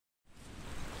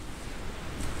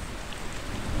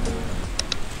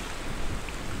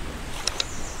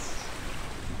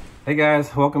Hey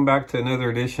guys, welcome back to another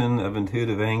edition of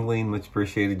Intuitive Angling. Much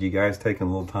appreciated you guys taking a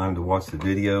little time to watch the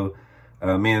video.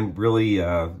 Man, really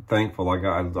thankful.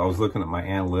 I was looking at my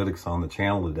analytics on the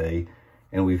channel today,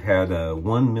 and we've had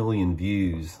 1 million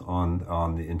views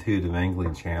on the Intuitive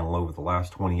Angling channel over the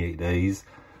last 28 days.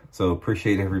 So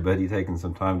appreciate everybody taking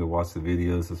some time to watch the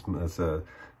videos. It's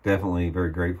definitely very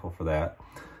grateful for that.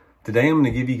 Today I'm going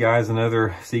to give you guys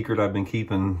another secret I've been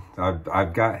keeping.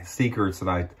 I've got secrets that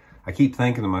I keep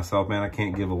thinking to myself, man, I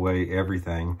can't give away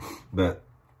everything. But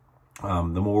the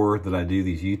more that I do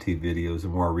these YouTube videos, the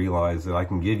more I realize that I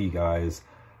can give you guys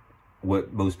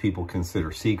what most people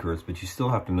consider secrets, but you still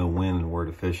have to know when and where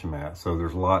to fish them at. So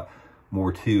there's a lot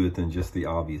more to it than just the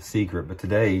obvious secret. But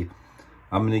today,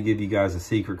 I'm going to give you guys a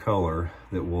secret color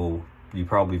that you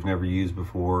probably have never used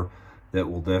before, that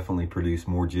will definitely produce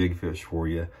more jig fish for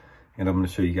you. And I'm going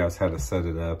to show you guys how to set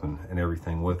it up and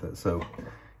everything with it. So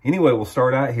anyway, we'll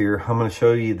start out here. I'm going to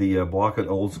show you the Blocka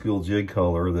Old School jig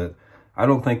color that I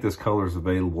don't think this color is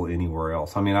available anywhere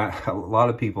else. I mean, a lot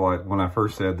of people, when I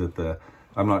first said that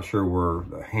I'm not sure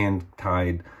where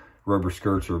hand-tied rubber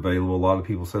skirts are available, a lot of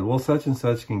people said, well, such and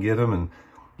such can get them. And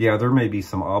yeah, there may be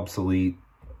some obsolete,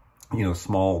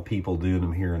 small people doing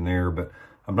them here and there, but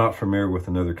I'm not familiar with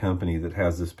another company that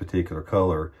has this particular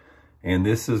color. And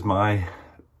this is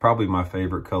probably my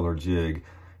favorite color jig.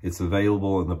 It's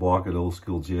available in the Blocka Old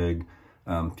School jig.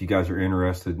 If you guys are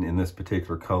interested in this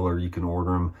particular color, you can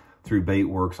order them through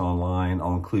Baitworks online.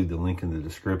 I'll include the link in the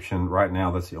description. Right now,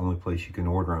 that's the only place you can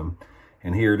order them.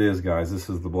 And here it is, guys. This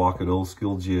is the Blocka Old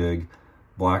School jig,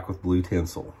 black with blue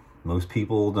tinsel. Most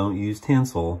people don't use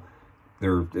tinsel.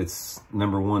 It's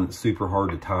number one, it's super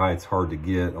hard to tie. It's hard to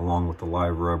get along with the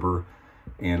live rubber.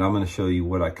 And I'm going to show you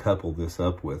what I coupled this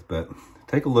up with. But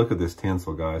take a look at this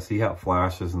tinsel, guys. See how it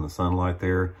flashes in the sunlight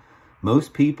there?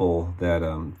 Most people that,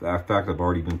 in fact, I've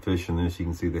already been fishing this. You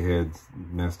can see the head's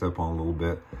messed up on a little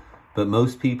bit. But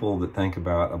most people that think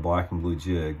about a black and blue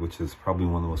jig, which is probably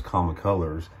one of the most common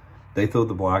colors, they throw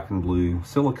the black and blue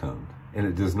silicone. And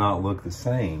it does not look the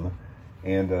same.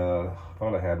 And I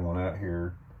thought I had one out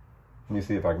here. Let me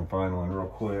see if I can find one real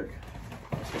quick.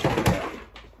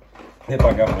 If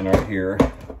I got one right here,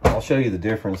 I'll show you the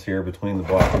difference here between the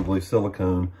black and blue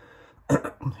silicone.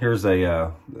 Here's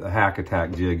a Hack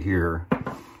Attack jig here.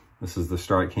 This is the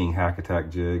Strike King Hack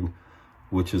Attack jig,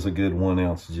 which is a good 1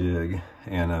 ounce jig.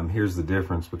 And here's the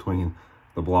difference between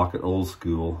the Blocka Old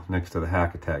School next to the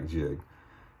Hack Attack jig.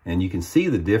 And you can see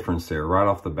the difference there right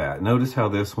off the bat. Notice how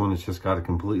this one has just got a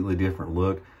completely different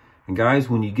look. And guys,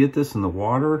 when you get this in the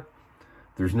water,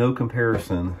 there's no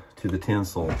comparison to the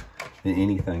tinsel than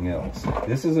anything else.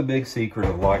 This is a big secret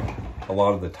of like a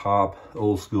lot of the top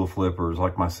old school flippers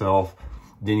like myself,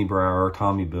 Denny Brower,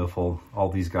 Tommy Biffle, all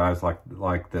these guys like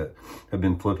that have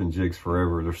been flipping jigs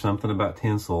forever. There's something about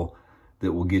tinsel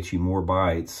that will get you more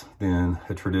bites than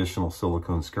a traditional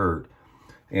silicone skirt.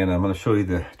 And I'm going to show you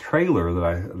the trailer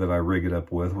that I rig it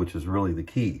up with, which is really the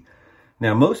key.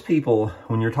 Now, most people,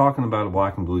 when you're talking about a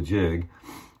black and blue jig,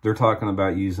 they're talking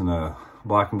about using a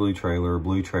black and blue trailer,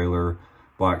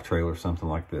 black trailer, something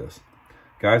like this.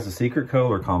 Guys, the secret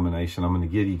color combination I'm going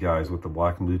to give you guys with the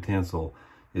black and blue tinsel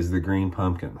is the green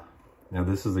pumpkin. Now,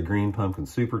 this is the green pumpkin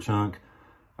super chunk.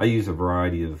 I use a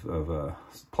variety of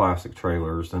plastic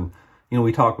trailers. And,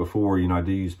 we talked before, I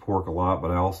do use pork a lot, but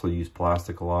I also use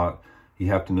plastic a lot. You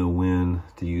have to know when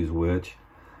to use which.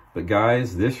 But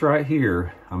guys, this right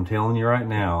here, I'm telling you right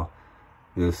now,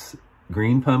 this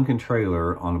green pumpkin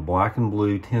trailer on a black and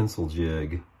blue tinsel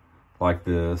jig like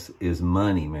this is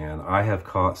money, man. I have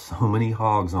caught so many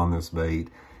hogs on this bait.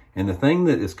 And the thing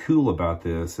that is cool about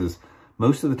this is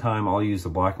most of the time I'll use the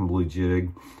black and blue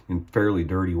jig in fairly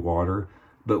dirty water.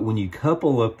 But when you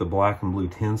couple up the black and blue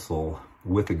tinsel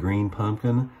with the green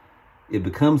pumpkin, it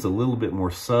becomes a little bit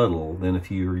more subtle than if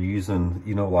you're using,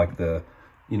 like a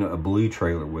blue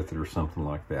trailer with it or something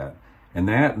like that. And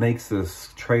that makes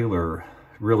this trailer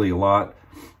really a lot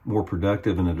more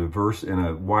productive in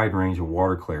a wide range of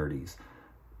water clarities.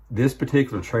 This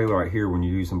particular trailer right here, when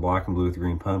you're using black and blue with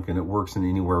green pumpkin, it works in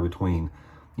anywhere between,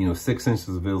 6 inches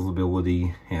of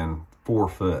visibility and 4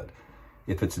 foot.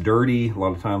 If it's dirty, a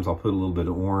lot of times I'll put a little bit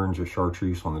of orange or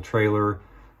chartreuse on the trailer.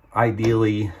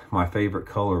 Ideally, my favorite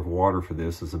color of water for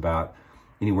this is about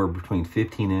anywhere between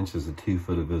 15 inches and 2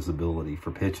 foot of visibility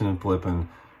for pitching and flipping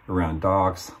around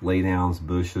docks, laydowns,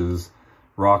 bushes,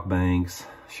 rock banks,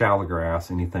 shallow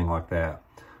grass, anything like that.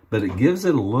 But it gives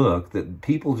it a look that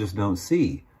people just don't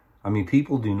see. I mean,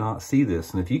 people do not see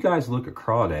this. And if you guys look at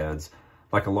crawdads,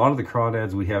 like a lot of the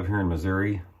crawdads we have here in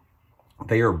Missouri,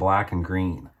 they are black and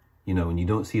green, and you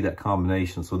don't see that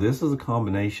combination. So this is a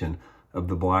combination of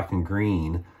the black and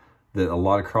green that a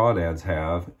lot of crawdads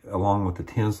have, along with the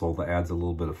tinsel that adds a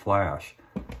little bit of flash.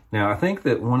 Now, I think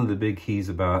that one of the big keys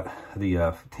about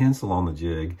the tinsel on the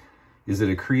jig is that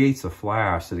it creates a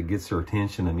flash, that it gets their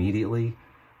attention immediately,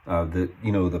 that,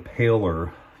 you know, the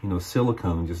paler, you know,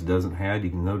 silicone just doesn't have. You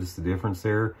can notice the difference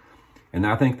there. And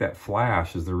I think that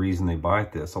flash is the reason they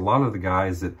bite this. A lot of the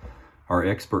guys that are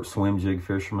expert swim jig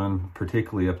fishermen,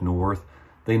 particularly up north,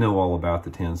 they know all about the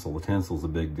tinsel. The tinsel's a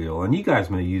big deal. And you guys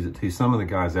may use it too, some of the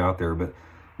guys out there, but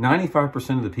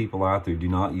 95% of the people out there do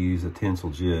not use a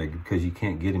tinsel jig because you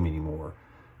can't get them anymore.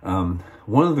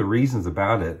 One of the reasons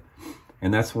about it,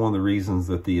 and that's one of the reasons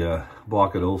that the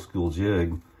Blockit Old School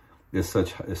jig is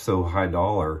so high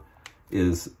dollar,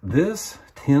 is this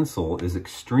tinsel is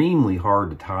extremely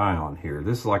hard to tie on here.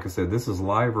 This is, like I said, this is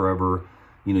live rubber.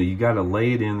 You know, you got to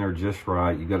lay it in there just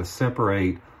right. You got to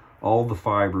separate all the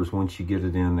fibers once you get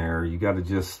it in there. You got to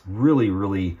just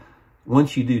really,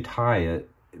 once you do tie it,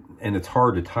 and it's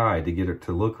hard to tie to get it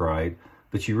to look right,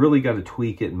 but you really got to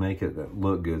tweak it and make it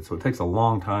look good. So it takes a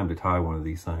long time to tie one of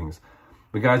these things.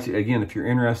 But guys, again, if you're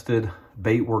interested,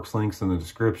 Baitworks links in the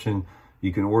description.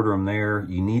 You can order them there.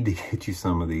 You need to get you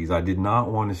some of these. I did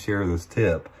not want to share this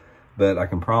tip, but I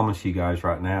can promise you guys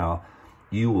right now,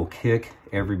 you will kick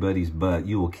everybody's butt.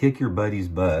 You will kick your buddy's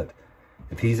butt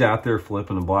if he's out there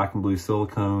flipping a black and blue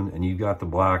silicone and you got the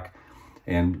black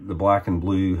and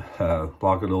blue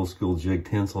Blockit Old School jig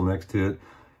tinsel next to it.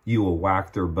 You will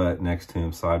whack their butt next to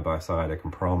him side by side, I can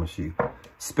promise you.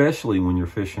 Especially when you're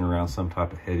fishing around some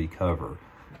type of heavy cover.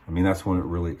 I mean, that's when it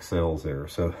really excels there.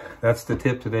 So that's the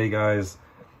tip today, guys.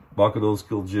 Blockit Old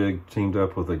School jig teamed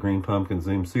up with a Green Pumpkin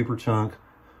Zoom Super Chunk,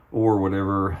 or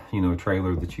whatever, you know,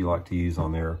 trailer that you like to use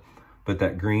on there. But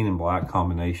that green and black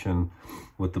combination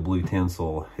with the blue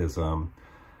tinsel is,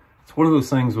 it's one of those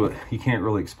things where you can't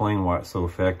really explain why it's so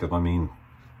effective. I mean,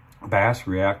 bass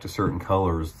react to certain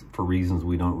colors for reasons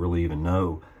we don't really even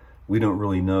know. We don't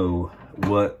really know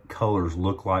what colors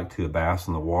look like to a bass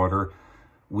in the water.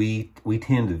 We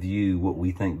tend to view what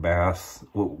we think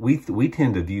we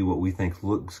tend to view what we think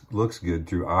looks good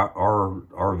through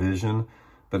our vision,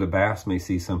 but a bass may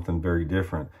see something very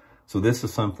different. So this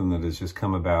is something that has just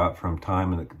come about from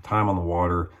time on the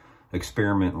water,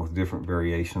 experimenting with different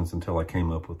variations until I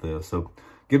came up with this. So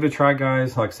give it a try,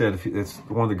 guys. Like I said, it's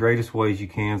one of the greatest ways you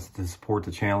can to support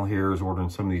the channel here is ordering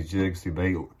some of these jigs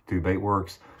through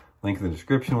Baitworks. Link in the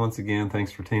description once again.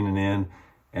 Thanks for tuning in,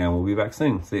 and we'll be back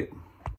soon. See you.